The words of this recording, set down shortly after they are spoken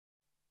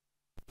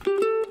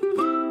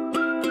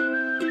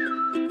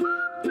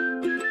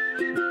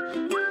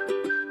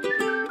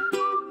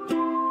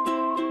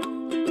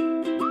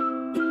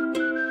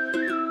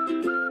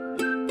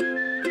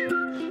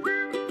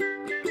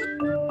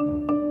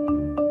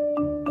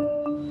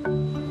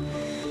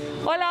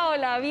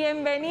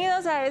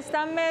bienvenidos a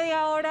esta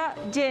media hora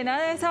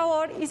llena de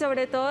sabor y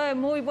sobre todo de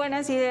muy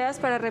buenas ideas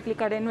para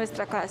replicar en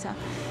nuestra casa.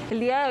 El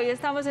día de hoy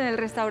estamos en el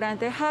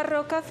restaurante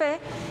Jarro Café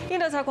y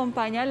nos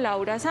acompaña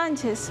Laura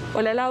Sánchez.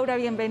 Hola Laura,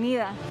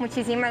 bienvenida.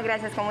 Muchísimas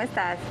gracias, ¿cómo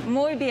estás?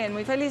 Muy bien,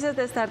 muy felices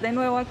de estar de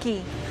nuevo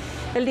aquí.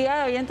 El día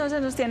de hoy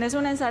entonces nos tienes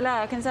una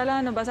ensalada. ¿Qué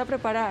ensalada nos vas a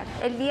preparar?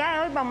 El día de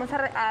hoy vamos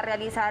a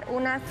realizar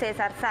una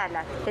Cesar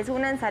salad. Es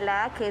una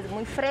ensalada que es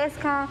muy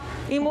fresca.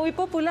 Y muy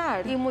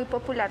popular. Y muy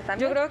popular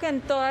también. Yo creo que en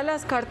todas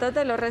las cartas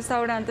de los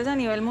restaurantes a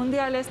nivel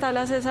mundial está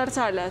la Cesar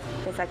salad.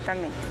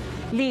 Exactamente.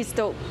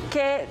 Listo.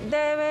 ¿Qué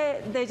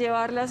debe de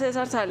llevar la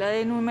Cesar salad?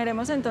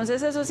 Enumeremos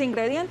entonces esos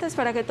ingredientes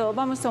para que todos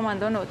vamos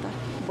tomando nota.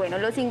 Bueno,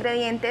 los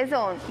ingredientes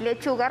son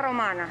lechuga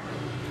romana,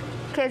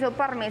 queso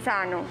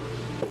parmesano,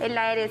 el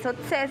aderezo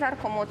Cesar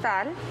como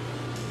tal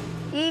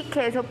y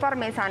queso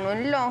parmesano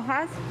en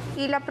lonjas,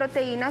 y la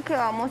proteína que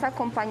vamos a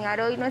acompañar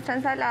hoy nuestra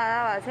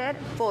ensalada va a ser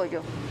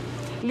pollo.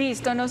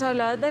 Listo, nos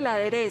hablabas del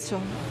aderezo.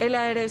 El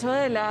aderezo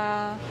de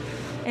la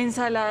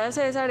ensalada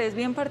Cesar es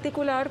bien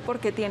particular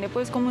porque tiene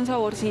pues como un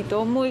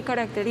saborcito muy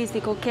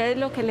característico. ¿Qué es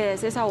lo que le da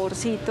ese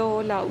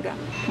saborcito, Laura?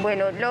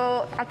 Bueno,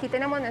 aquí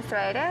tenemos nuestro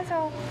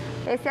aderezo.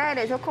 Este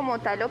aderezo como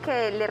tal lo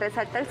que le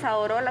resalta el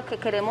sabor o a lo que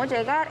queremos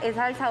llegar es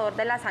al sabor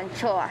de las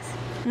anchoas.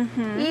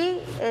 Y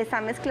está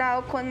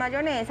mezclado con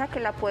mayonesa, que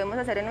la podemos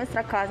hacer en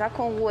nuestra casa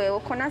con huevo,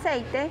 con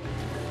aceite,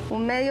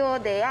 un medio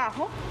de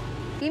ajo,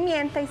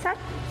 pimienta y sal.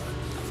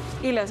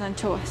 Y las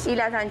anchoas. Y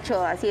las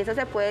anchoas, y eso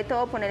se puede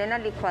todo poner en la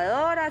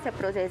licuadora, se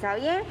procesa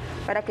bien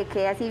para que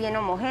quede así bien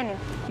homogéneo.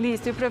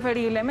 Listo, y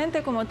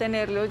preferiblemente como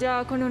tenerlo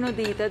ya con unos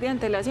días de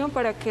antelación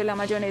para que la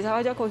mayonesa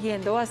vaya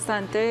cogiendo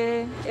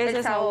bastante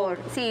ese sabor.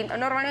 Sí,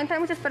 normalmente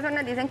muchas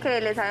personas dicen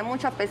que les sabe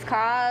mucho a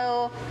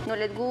pescado, no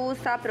les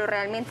gusta, pero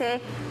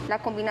realmente la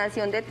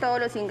combinación de todos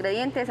los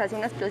ingredientes hace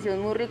una explosión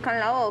muy rica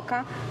en la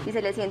boca y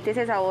se le siente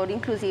ese sabor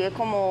inclusive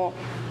como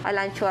a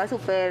la anchoa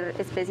súper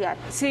especial.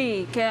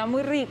 Sí, queda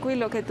muy rico, y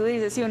lo que tú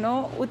dices, si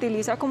uno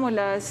utiliza como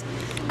las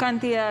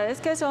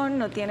cantidades que son,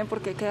 no tiene por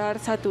qué quedar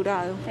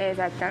saturado.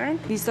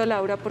 Exactamente. Listo,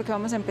 Laura, ¿por qué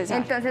vamos a empezar?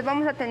 Entonces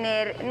vamos a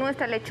tener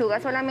nuestra lechuga,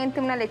 solamente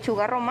una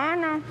lechuga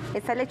romana.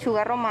 Esta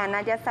lechuga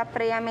romana ya está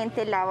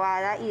previamente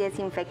lavada y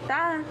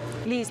desinfectada.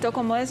 Listo,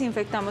 ¿cómo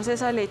desinfectamos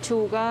esa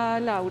lechuga,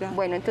 Laura?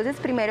 Bueno, entonces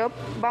primero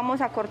vamos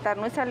a cortar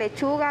nuestra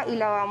lechuga y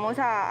la vamos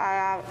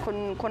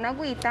con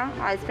agüita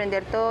a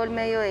desprender todo el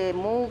medio de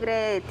mugre,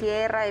 de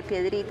tierra, de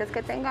piedritas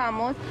que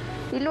tengamos,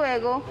 y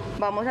luego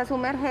vamos a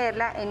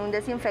sumergerla en un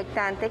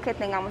desinfectante que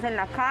tengamos en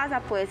la casa.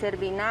 Puede ser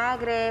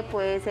vinagre,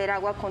 puede ser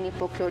agua con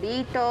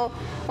hipoclorito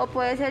o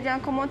puede ser ya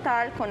como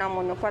tal con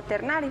amonio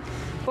cuaternario.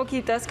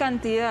 Poquitas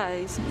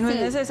cantidades, no es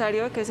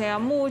necesario que sea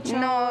mucho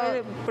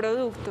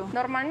producto.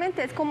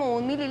 Normalmente es como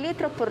 1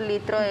 mililitro por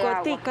litro de agua.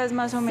 Goticas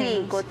más o menos.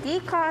 Sí,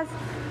 goticas.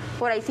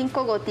 Por ahí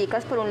 5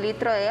 goticas por 1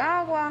 litro de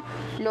agua.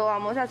 Lo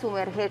vamos a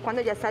sumerger,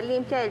 cuando ya está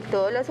limpia del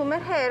todo la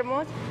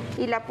sumergemos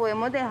y la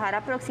podemos dejar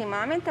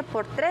aproximadamente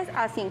por 3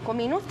 a 5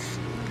 minutos.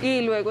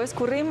 Y luego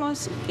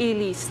escurrimos y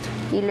listo.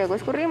 Y luego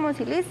escurrimos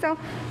y listo.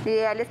 Lo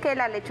ideal es que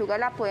la lechuga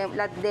la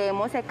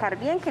debemos secar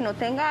bien, que no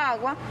tenga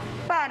agua,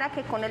 para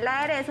que con el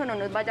aderezo no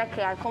nos vaya a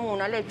quedar como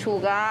una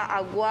lechuga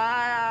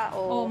aguada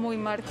o muy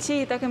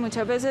marchita, que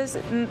muchas veces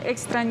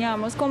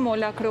extrañamos como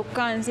la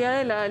crocancia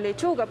de la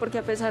lechuga, porque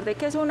a pesar de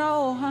que es una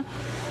hoja,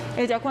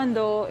 ella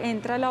cuando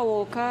entra a la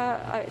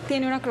boca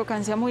tiene una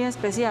crocancia muy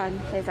especial.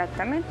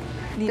 Exactamente.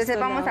 Listo, entonces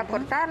vamos Laura. A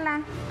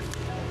cortarla.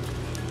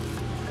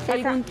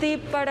 ¿Algún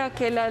tip para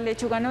que la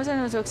lechuga no se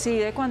nos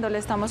oxide cuando la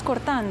estamos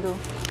cortando?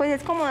 Pues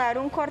es como dar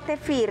un corte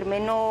firme,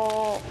 no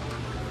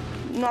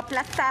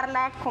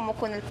aplastarla como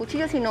con el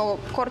cuchillo, sino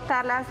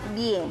cortarlas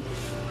bien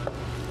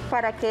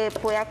para que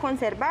pueda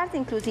conservarse,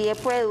 inclusive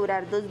puede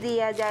durar 2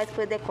 días ya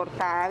después de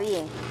cortada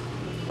bien.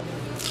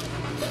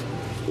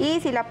 Y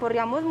si la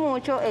porreamos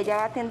mucho, ella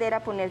va a tender a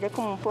ponerse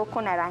como un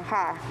poco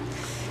naranjada.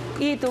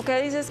 ¿Y tú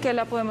qué dices que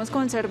la podemos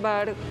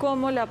conservar?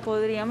 ¿Cómo la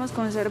podríamos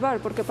conservar?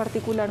 Porque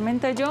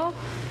particularmente yo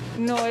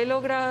no he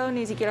logrado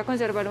ni siquiera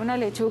conservar una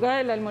lechuga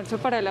del almuerzo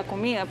para la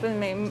comida, pues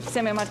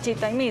se me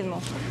marchita ahí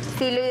mismo.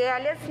 Sí, lo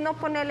ideal es no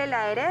ponerle el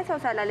aderezo, o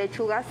sea, la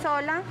lechuga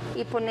sola,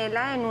 y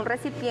ponerla en un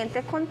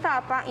recipiente con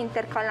tapa,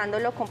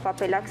 intercalándolo con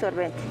papel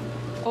absorbente.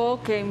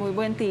 Ok, muy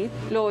buen tip,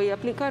 lo voy a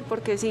aplicar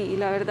porque sí,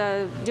 la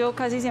verdad, yo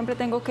casi siempre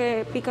tengo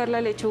que picar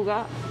la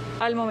lechuga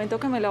al momento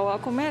que me la voy a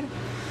comer,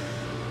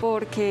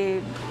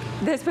 porque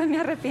después me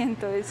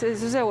arrepiento,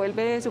 eso se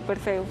vuelve súper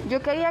feo.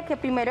 Yo quería que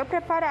primero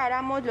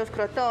preparáramos los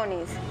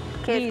crotones,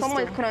 que Listo. Es como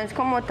el crunch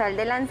como tal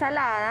de la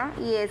ensalada,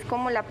 y es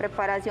como la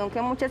preparación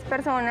que muchas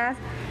personas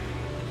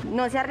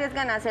no se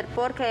arriesgan a hacer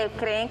porque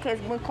creen que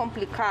es muy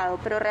complicado,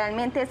 pero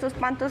realmente esto es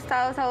pan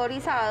tostado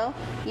saborizado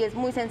y es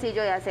muy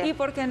sencillo de hacer. Y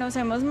porque nos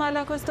hemos mal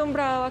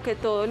acostumbrado a que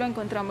todo lo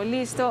encontramos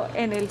listo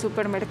en el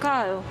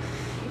supermercado.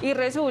 Y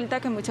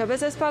resulta que muchas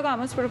veces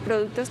pagamos por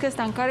productos que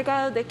están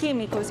cargados de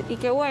químicos, y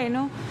qué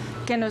bueno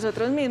que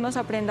nosotros mismos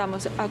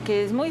aprendamos a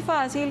que es muy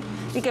fácil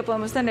y que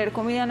podemos tener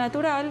comida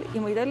natural y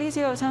muy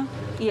deliciosa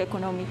y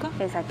económica.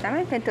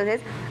 Exactamente,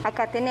 entonces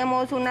acá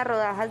tenemos unas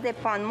rodajas de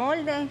pan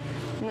molde,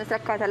 En nuestra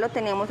casa lo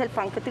tenemos, el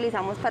pan que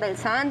utilizamos para el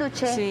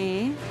sándwich.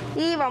 Sí.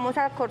 Y vamos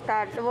a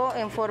cortarlo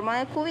en forma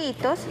de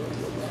cubitos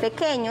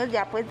pequeños,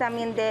 ya pues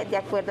también de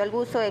acuerdo al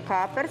gusto de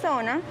cada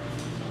persona.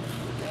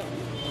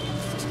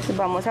 Los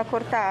vamos a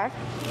cortar,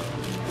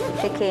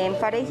 que queden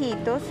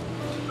parejitos.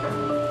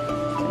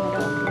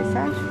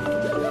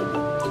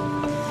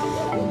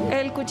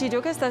 El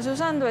cuchillo que estás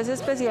usando es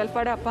especial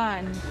para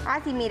pan. Ah,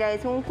 sí, mira,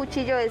 es un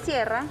cuchillo de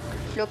sierra.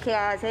 Lo que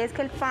hace es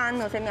que el pan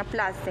no se me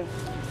aplaste,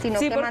 sino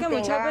Sí, que porque mantenga...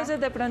 muchas veces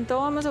de pronto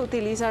vamos a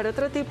utilizar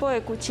otro tipo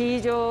de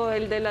cuchillo,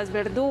 el de las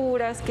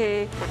verduras,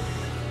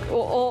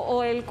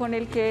 o el con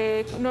el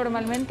que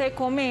normalmente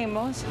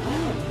comemos,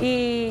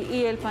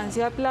 y el pan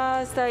se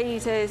aplasta y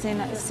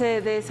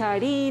se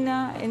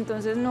desharina,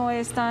 entonces no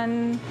es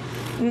tan...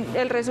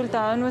 el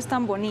resultado no es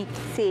tan bonito.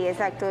 Sí,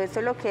 exacto.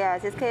 Esto lo que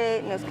hace es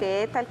que nos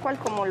quede tal cual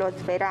como lo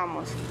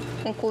esperamos,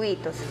 en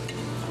cubitos.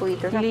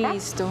 Cubitos acá.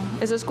 Listo.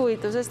 Esos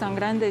cubitos están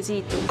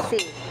grandecitos. Sí.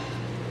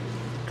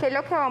 ¿Qué es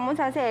lo que vamos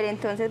a hacer?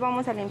 Entonces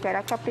vamos a limpiar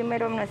acá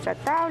primero nuestra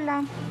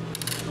tabla.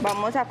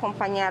 Vamos a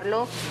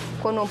acompañarlo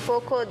con un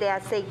poco de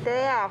aceite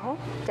de ajo.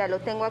 Ya lo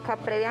tengo acá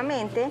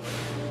previamente,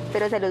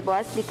 pero se los voy a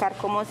explicar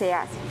cómo se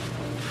hace.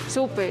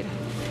 Súper.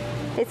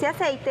 Este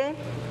aceite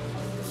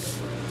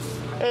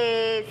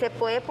se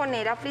puede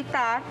poner a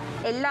fritar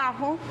el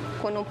ajo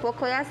con un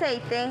poco de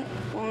aceite,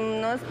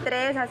 unos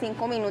 3 a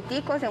 5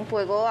 minuticos en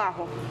fuego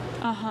bajo,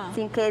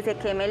 sin que se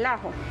queme el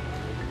ajo.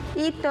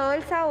 Y todo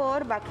el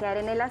sabor va a quedar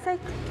en el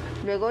aceite.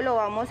 Luego lo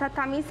vamos a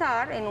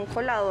tamizar en un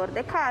colador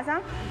de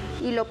casa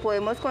y lo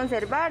podemos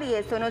conservar, y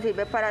esto nos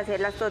sirve para hacer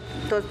las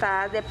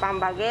tostadas de pan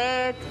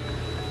baguette,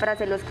 para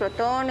hacer los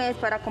crotones,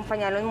 para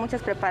acompañarlo en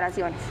muchas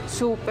preparaciones.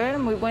 Súper,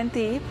 muy buen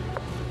tip.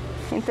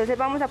 Entonces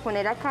vamos a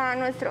poner acá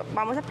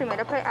vamos a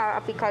primero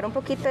a picar un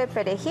poquito de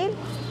perejil.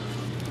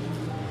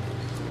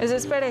 Ese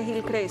es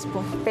perejil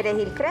crespo.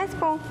 Perejil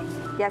crespo,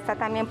 ya está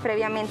también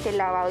previamente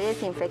lavado y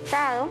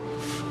desinfectado.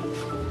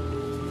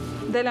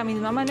 De la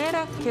misma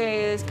manera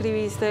que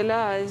describiste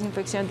la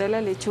desinfección de la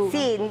lechuga.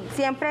 Sí,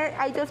 siempre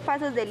hay 2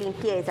 pasos de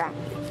limpieza.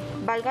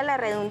 Valga la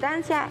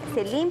redundancia,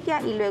 se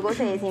limpia y luego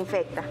se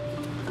desinfecta.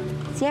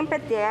 Siempre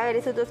debe haber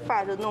esos 2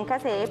 pasos. Nunca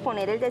se debe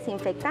poner el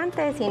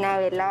desinfectante sin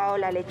haber lavado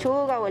la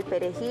lechuga o el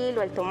perejil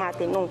o el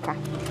tomate, nunca.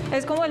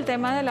 Es como el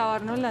tema de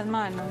lavarnos las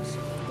manos.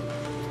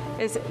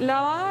 Es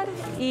lavar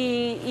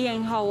y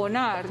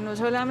enjabonar, no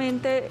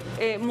solamente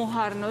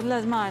mojarnos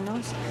las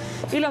manos.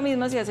 Y lo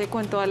mismo se hace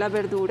con todas las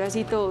verduras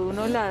y todo.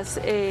 Uno las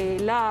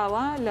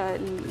lava,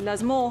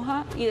 las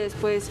moja, y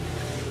después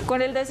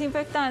con el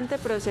desinfectante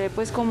procede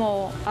pues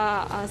como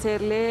a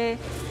hacerle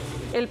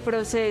el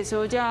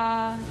proceso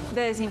ya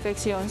de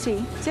desinfección,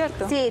 ¿sí?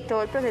 ¿Cierto? Sí,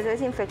 todo el proceso de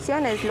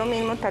desinfección es lo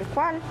mismo tal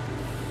cual.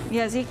 Y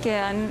así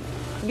quedan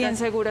bien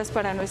seguras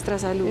para nuestra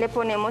salud. Le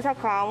ponemos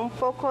acá un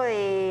poco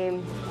de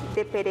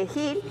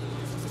perejil,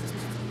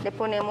 le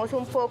ponemos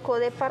un poco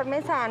de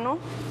parmesano,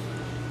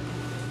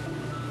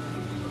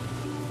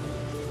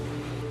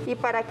 y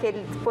para que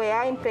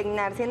pueda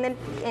impregnarse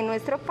en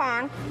nuestro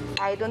pan,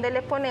 ahí es donde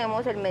le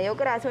ponemos el medio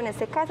graso, en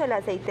este caso el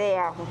aceite de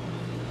ajo.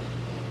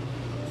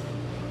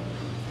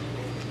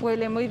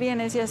 Huele muy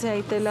bien ese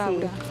aceite,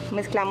 Laura. Sí.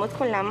 Mezclamos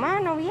con la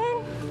mano bien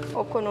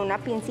o con una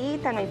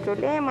pincita, no hay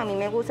problema. A mí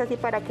me gusta así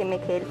para que me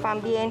quede el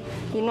pan bien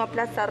y no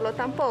aplastarlo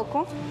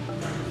tampoco.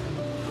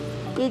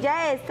 Y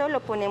ya esto lo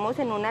ponemos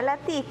en una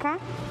latica,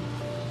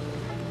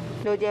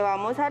 lo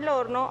llevamos al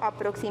horno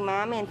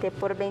aproximadamente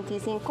por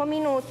 25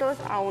 minutos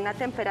a una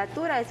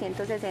temperatura de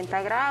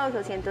 160 grados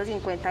o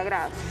 150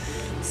 grados.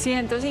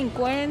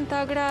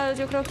 150 grados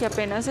yo creo que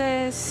apenas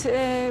es,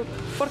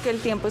 porque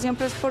el tiempo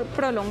siempre es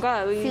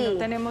prolongado y no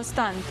tenemos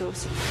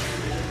tantos.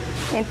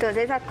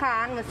 Entonces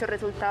acá nuestro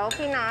resultado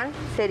final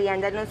serían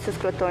de nuestros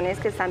crotones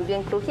que están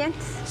bien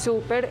crujientes.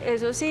 Súper,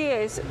 eso sí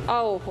es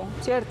a ojo,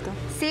 ¿cierto?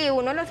 Sí,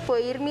 uno los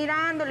puede ir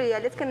mirando, lo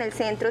ideal es que en el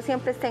centro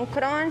siempre estén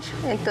crunch,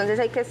 entonces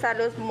hay que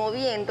estarlos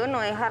moviendo,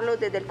 no dejarlos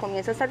desde el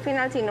comienzo hasta el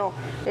final, sino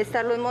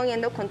estarlos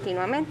moviendo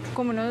continuamente.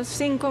 Como unos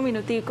 5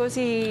 minuticos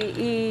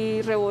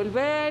y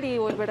revolver y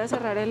volver a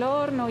cerrar el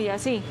horno y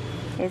así.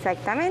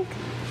 Exactamente.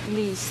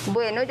 Listo.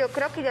 Bueno, yo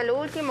creo que ya lo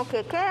último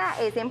que queda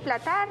es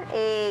emplatar.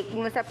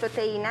 Nuestra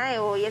proteína de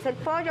hoy es el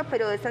pollo,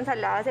 pero esta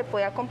ensalada se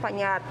puede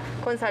acompañar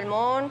con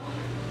salmón,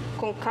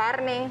 con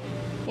carne,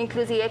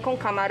 inclusive con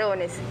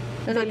camarones.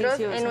 Nosotros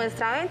Delicioso. En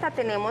nuestra venta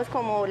tenemos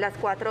como las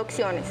 4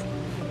 opciones.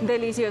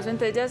 Delicioso,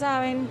 entonces ya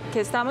saben que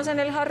estamos en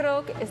el Hard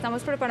Rock,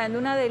 estamos preparando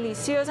una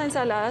deliciosa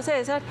ensalada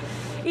César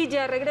y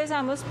ya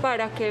regresamos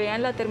para que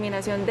vean la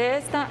terminación de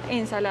esta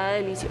ensalada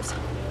deliciosa.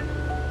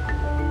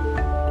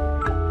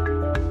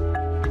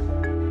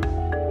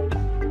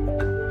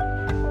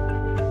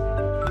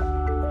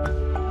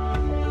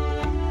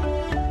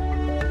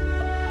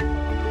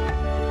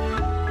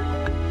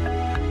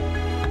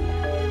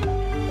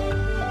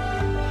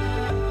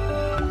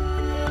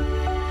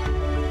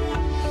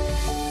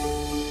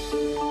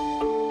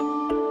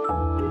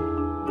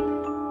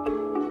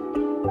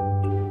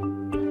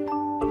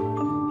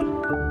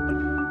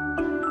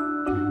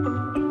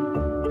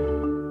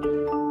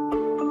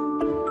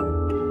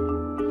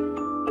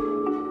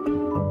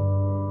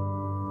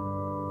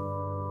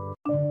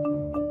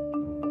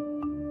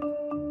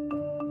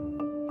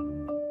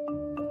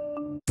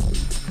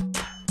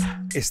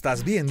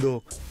 Estás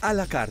viendo A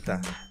la Carta.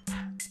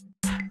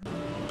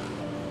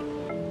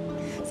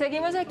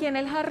 Seguimos aquí en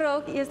el Hard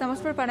Rock y estamos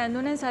preparando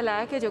una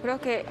ensalada que yo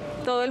creo que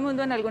todo el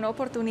mundo en alguna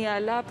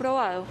oportunidad la ha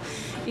probado.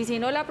 Y si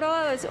no la ha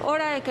probado, es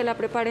hora de que la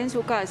prepare en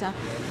su casa.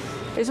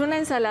 Es una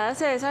ensalada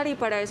César y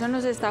para eso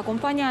nos está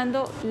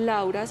acompañando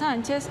Laura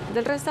Sánchez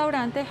del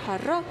restaurante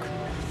Hard Rock.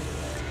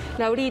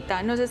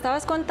 Laurita, nos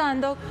estabas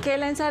contando que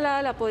la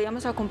ensalada la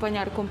podíamos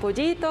acompañar con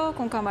pollito,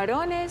 con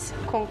camarones.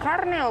 Con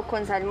carne o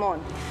con salmón.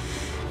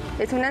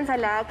 Es una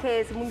ensalada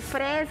que es muy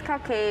fresca,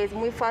 que es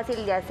muy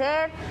fácil de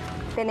hacer.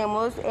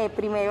 Tenemos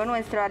primero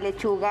nuestra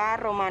lechuga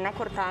romana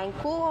cortada en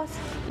cubos.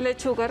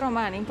 Lechuga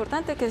romana,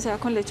 importante que sea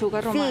con lechuga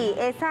romana. Sí,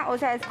 esa, o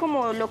sea, es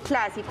como lo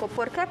clásico.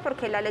 ¿Por qué?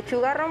 Porque la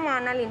lechuga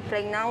romana le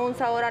impregna un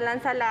sabor a la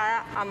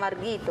ensalada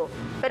amarguito,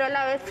 pero a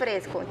la vez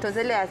fresco,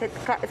 entonces le hace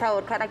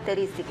sabor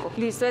característico.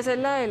 Listo, esa es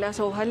la de las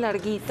hojas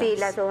larguitas. Sí,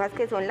 las hojas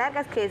que son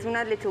largas, que es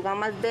una lechuga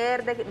más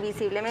verde,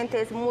 visiblemente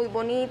es muy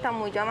bonita,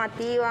 muy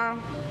llamativa.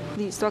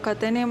 Listo, acá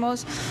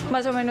tenemos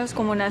más o menos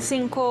como unas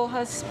 5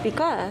 hojas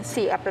picadas.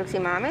 Sí,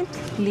 aproximadamente.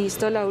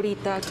 Listo,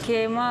 Laurita.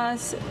 ¿Qué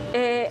más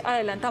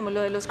adelantamos?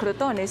 Lo de los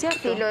crotones, ¿cierto?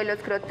 Sí, lo de los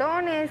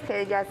crotones,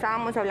 que ya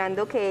estábamos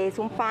hablando que es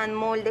un pan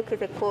molde que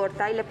se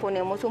corta y le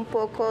ponemos un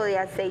poco de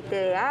aceite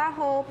de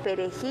ajo,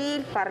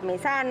 perejil,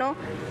 parmesano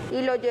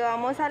y lo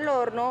llevamos al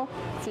horno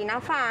sin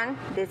afán,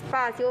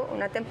 despacio,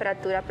 una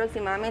temperatura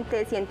aproximadamente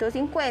de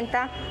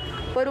 150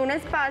 por un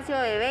espacio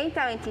de 20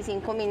 a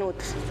 25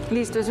 minutos.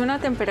 Listo, es una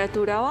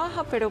temperatura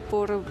baja, pero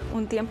por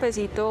un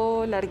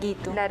tiempecito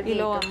larguito. Y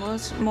lo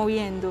vamos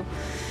moviendo.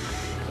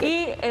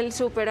 Y el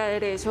súper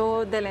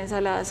aderezo de la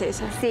ensalada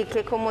César. Sí,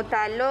 que como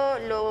tal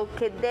lo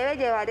que debe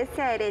llevar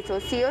este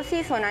aderezo sí o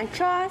sí son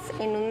anchoas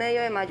en un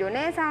medio de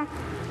mayonesa.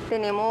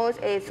 Tenemos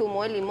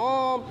zumo de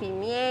limón,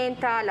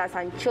 pimienta, las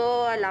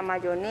anchoas, la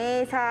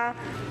mayonesa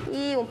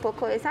y un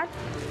poco de sal.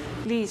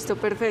 Listo,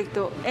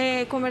 perfecto.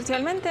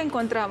 Comercialmente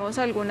encontramos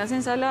algunas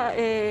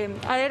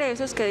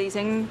aderezos que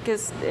dicen que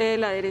es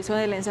el aderezo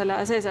de la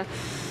ensalada César.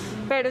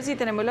 Pero si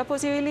tenemos la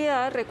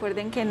posibilidad,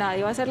 recuerden que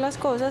nadie va a hacer las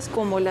cosas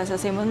como las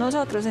hacemos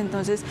nosotros,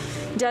 entonces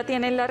ya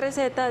tienen la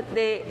receta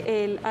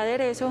del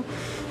aderezo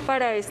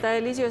para esta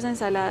deliciosa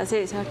ensalada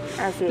César.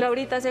 Así es.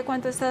 Laurita, ¿hace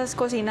cuánto estás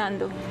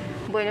cocinando?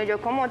 Bueno,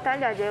 yo como tal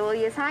ya llevo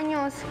 10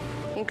 años,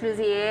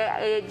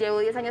 inclusive llevo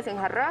 10 años en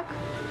Hard Rock.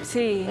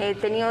 Sí. He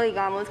tenido,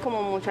 digamos,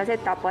 como muchas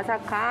etapas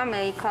acá, me he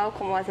dedicado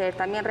como a hacer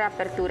también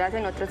reaperturas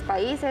en otros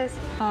países.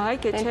 Ay,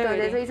 qué chévere.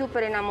 Entonces soy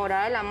súper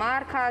enamorada de la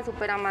marca,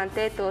 súper amante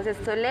de todos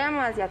estos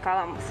lemas y acá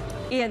vamos.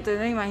 Y entonces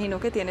me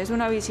imagino que tienes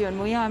una visión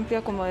muy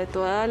amplia como de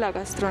toda la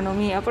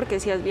gastronomía, porque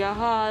si has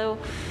viajado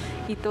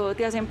y todo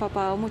te has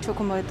empapado mucho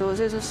como de todos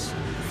esos...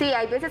 Sí,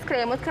 hay veces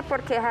creemos que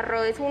porque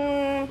jarro es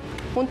un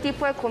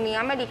tipo de comida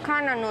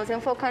americana, no se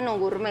enfoca en un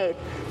gourmet.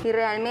 Y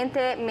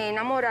realmente me he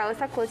enamorado de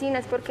esta cocina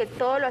es porque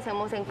todo lo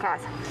hacemos en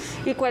casa.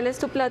 ¿Y cuál es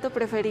tu plato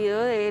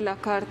preferido de la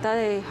carta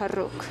de Hard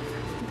Rock?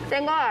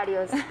 Tengo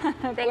varios,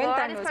 pero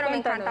me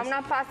encanta cuéntanos.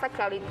 una pasta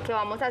que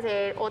vamos a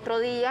hacer otro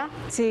día,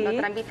 Sí. en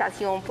otra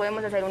invitación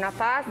podemos hacer una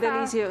pasta.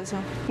 Delicioso.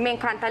 Me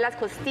encantan las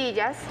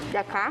costillas de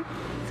acá,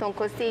 son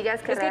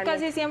costillas que Es que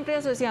realmente... casi siempre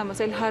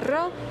asociamos el Hard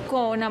Rock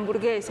con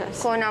hamburguesas.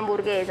 Con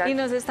hamburguesas. Y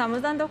nos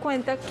estamos dando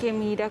cuenta que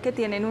mira que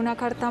tienen una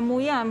carta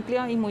muy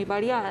amplia y muy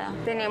variada.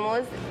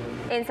 Tenemos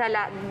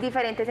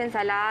diferentes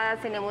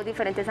ensaladas, tenemos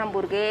diferentes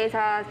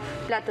hamburguesas,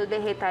 platos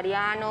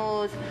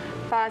vegetarianos,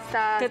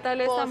 pastas, ¿Qué tal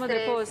estamos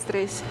de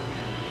postres?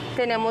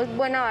 Tenemos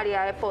buena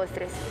variedad de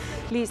postres.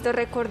 Listo,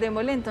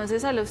 recordémosle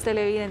entonces a los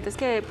televidentes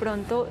que de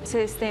pronto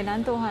se estén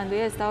antojando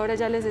y a esta hora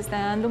ya les está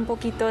dando un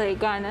poquito de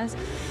ganas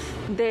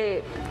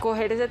de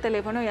coger ese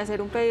teléfono y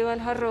hacer un pedido al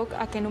Hard Rock.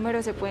 ¿A qué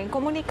número se pueden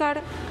comunicar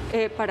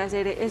para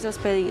hacer esos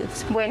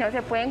pedidos? Bueno,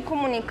 se pueden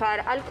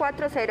comunicar al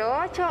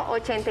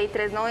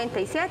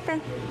 408-8397.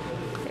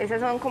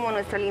 Esas son como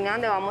nuestra línea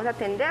donde vamos a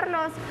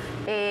atenderlos.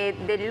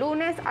 De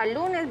lunes a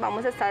lunes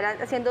vamos a estar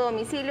haciendo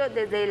domicilio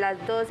desde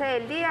las 12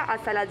 del día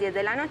hasta las 10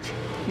 de la noche.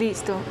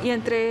 Listo. Y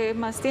entre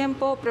más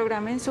tiempo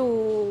programen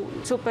su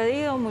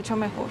pedido, mucho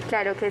mejor.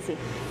 Claro que sí.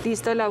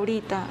 Listo,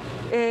 Laurita.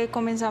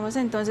 Comenzamos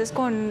entonces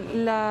con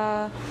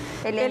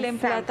el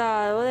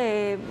emplatado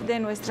de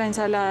nuestra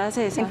ensalada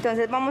César.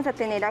 Entonces vamos a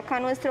tener acá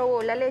nuestro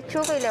bol de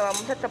lechuga y le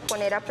vamos a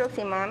poner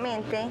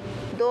aproximadamente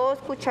 2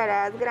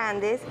 cucharadas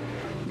grandes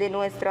de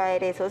nuestro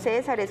aderezo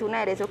César. Es un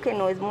aderezo que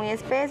no es muy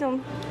espeso.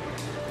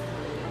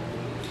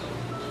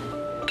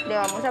 Le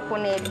vamos a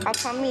poner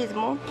acá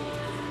mismo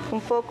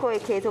un poco de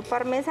queso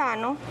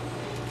parmesano.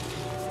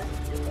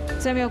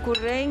 Se me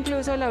ocurre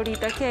incluso,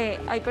 Laurita, que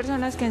hay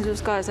personas que en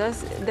sus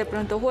casas de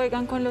pronto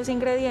juegan con los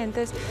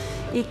ingredientes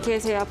y que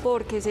sea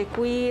porque se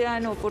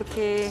cuidan o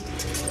porque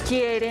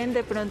quieren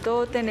de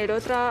pronto tener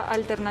otra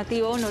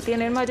alternativa o no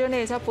tienen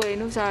mayonesa,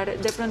 pueden usar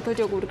de pronto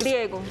yogur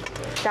griego.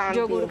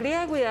 También. Yogur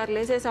griego y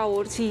darle ese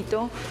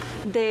saborcito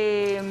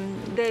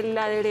del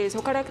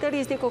aderezo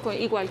característico,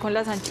 igual con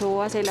las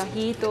anchoas, el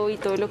ajito y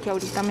todo lo que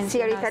ahorita mencionaste.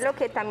 Sí, ahorita lo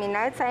que también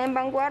está en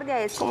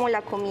vanguardia es como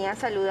la comida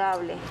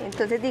saludable.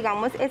 Entonces,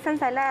 digamos, esta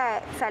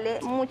ensalada sale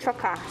mucho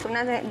acá. Es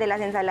una de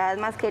las ensaladas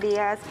más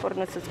queridas por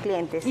nuestros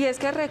clientes. Y es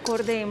que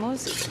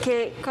recordemos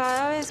que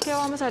cada vez que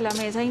vamos a la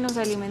mesa y nos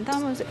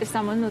alimentamos,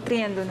 estamos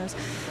nutriéndonos.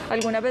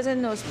 Algunas veces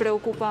nos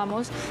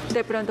preocupamos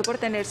de pronto por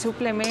tener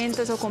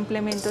suplementos o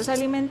complementos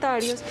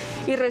alimentarios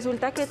y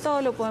resulta que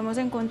todo lo podemos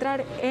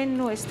encontrar en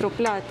nuestro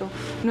plato.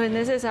 No es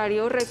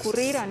necesario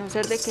recurrir, a no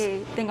ser de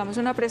que tengamos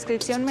una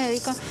prescripción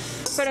médica,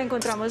 pero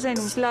encontramos en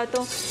un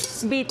plato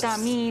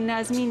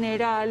vitaminas,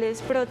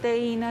 minerales,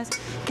 proteínas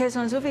que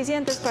son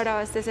suficientes para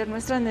abastecer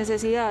nuestras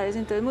necesidades.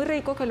 Entonces es muy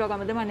rico que lo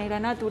hagamos de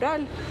manera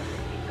natural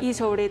y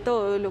sobre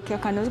todo lo que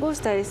acá nos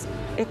gusta es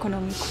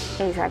económico.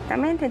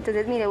 Exactamente,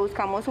 entonces mire,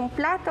 buscamos un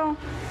plato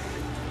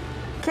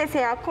que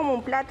sea como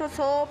un plato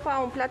sopa,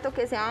 un plato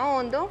que sea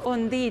hondo.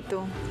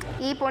 Hondito.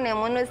 Y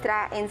ponemos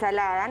nuestra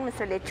ensalada,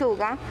 nuestra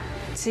lechuga.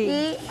 Sí.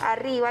 Y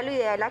arriba lo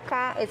ideal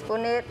acá es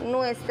poner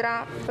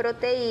nuestra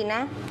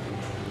proteína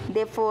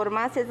de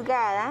forma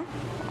sesgada,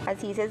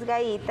 así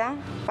sesgadita,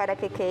 para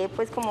que quede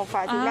pues como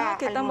fácil.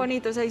 Qué tan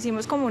bonito, o sea,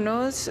 hicimos como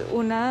unas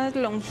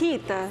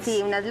lonjitas.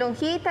 Sí, unas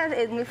lonjitas,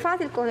 es muy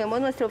fácil, cogemos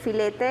nuestro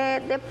filete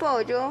de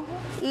pollo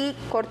y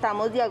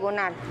cortamos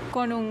diagonal.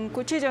 Con un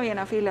cuchillo bien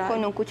afilado.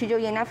 Con un cuchillo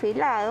bien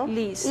afilado.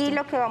 Listo. Y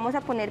lo que vamos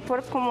a poner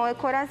como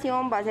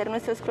decoración va a ser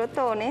nuestros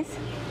crotones.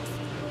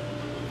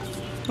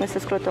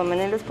 Nuestros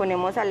crotones los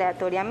ponemos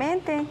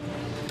aleatoriamente.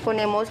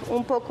 Ponemos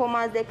un poco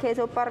más de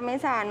queso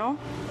parmesano.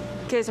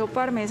 Queso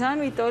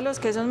parmesano y todos los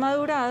quesos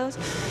madurados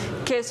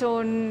que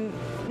son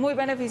muy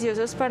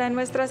beneficiosos para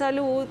nuestra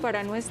salud,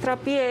 para nuestra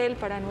piel,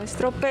 para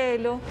nuestro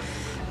pelo.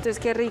 Entonces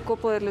qué rico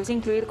poderlos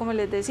incluir, como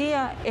les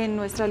decía, en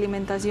nuestra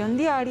alimentación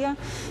diaria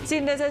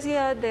sin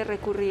necesidad de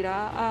recurrir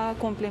a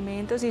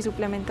complementos y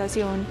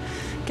suplementación,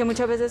 que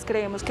muchas veces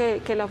creemos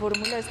que la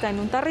fórmula está en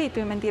un tarrito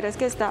y mentira es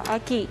que está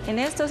aquí, en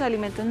estos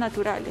alimentos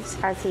naturales.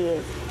 Así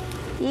es.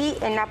 Y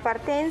en la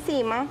parte de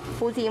encima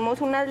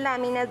pusimos unas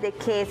láminas de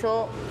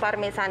queso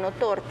parmesano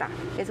torta.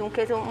 Es un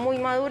queso muy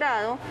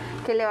madurado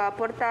que le va a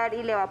aportar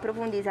y le va a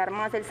profundizar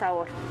más el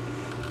sabor.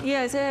 Y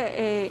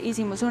ese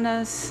hicimos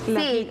unas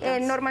lajitas.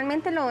 Sí,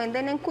 normalmente lo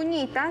venden en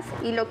cuñitas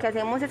y lo que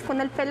hacemos es con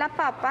el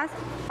pelapapas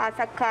a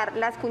sacar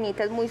las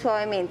cuñitas muy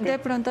suavemente. De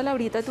pronto,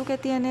 Laurita, tú que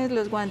tienes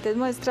los guantes,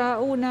 muestra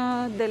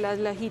una de las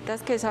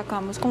lajitas que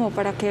sacamos como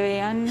para que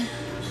vean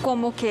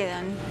cómo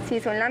quedan.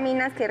 Sí, son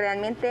láminas que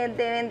realmente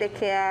deben de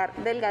quedar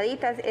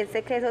delgaditas.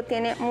 Este queso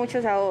tiene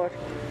mucho sabor.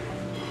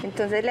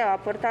 Entonces le va a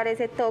aportar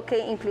ese toque,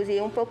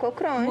 inclusive un poco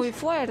crunch. Muy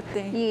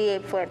fuerte. Y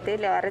fuerte,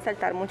 le va a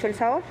resaltar mucho el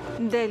sabor.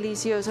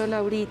 Delicioso,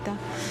 Laurita.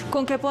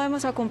 ¿Con qué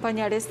podemos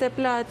acompañar este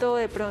plato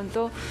de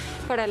pronto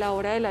para la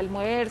hora del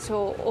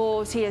almuerzo?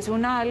 O si es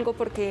un algo,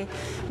 porque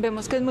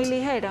vemos que es muy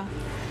ligera.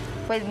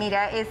 Pues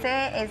mira,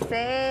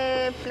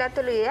 este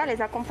plato lo ideal es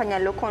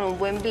acompañarlo con un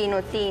buen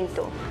vino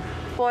tinto,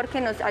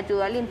 porque nos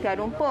ayuda a limpiar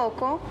un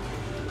poco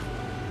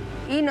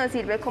y nos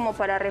sirve como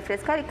para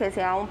refrescar y que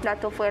sea un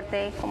plato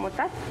fuerte como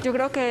tal. Yo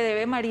creo que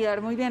debe maridar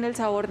muy bien el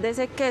sabor de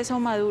ese queso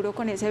maduro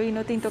con ese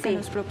vino tinto Sí. que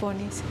nos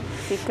propones.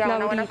 Sí, queda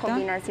una buena Laurita,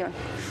 combinación.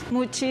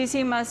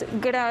 muchísimas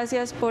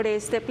gracias por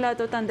este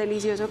plato tan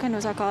delicioso que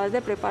nos acabas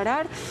de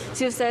preparar.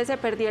 Si ustedes se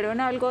perdieron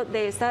algo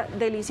de esta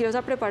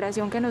deliciosa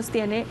preparación que nos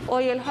tiene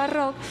hoy el Hard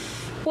Rock,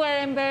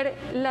 pueden ver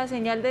la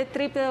señal de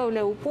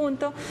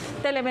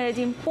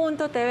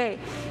www.telemedellín.tv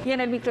y en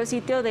el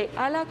micrositio de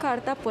A la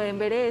Carta pueden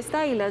ver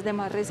esta y las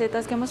demás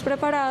recetas que hemos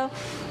preparado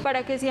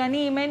para que se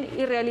animen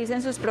y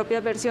realicen sus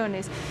propias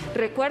versiones.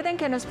 Recuerden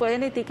que nos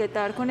pueden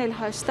etiquetar con el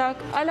hashtag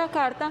A la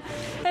Carta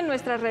en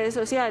nuestras redes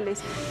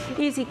sociales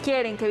y si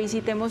quieren que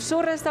visitemos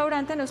su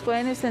restaurante nos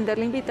pueden extender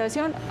la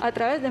invitación a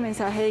través de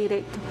mensaje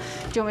directo.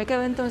 Yo me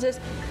quedo entonces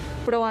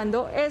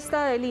probando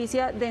esta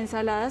delicia de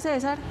ensalada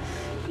César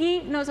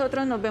y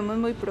nosotros nos vemos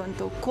muy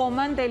pronto.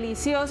 Coman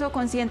delicioso,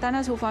 consientan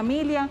a su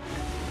familia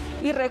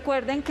y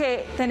recuerden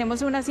que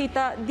tenemos una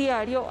cita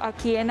diario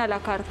aquí en A la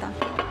Carta.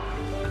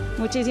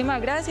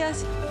 Muchísimas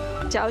gracias.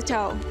 Chao,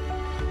 chao.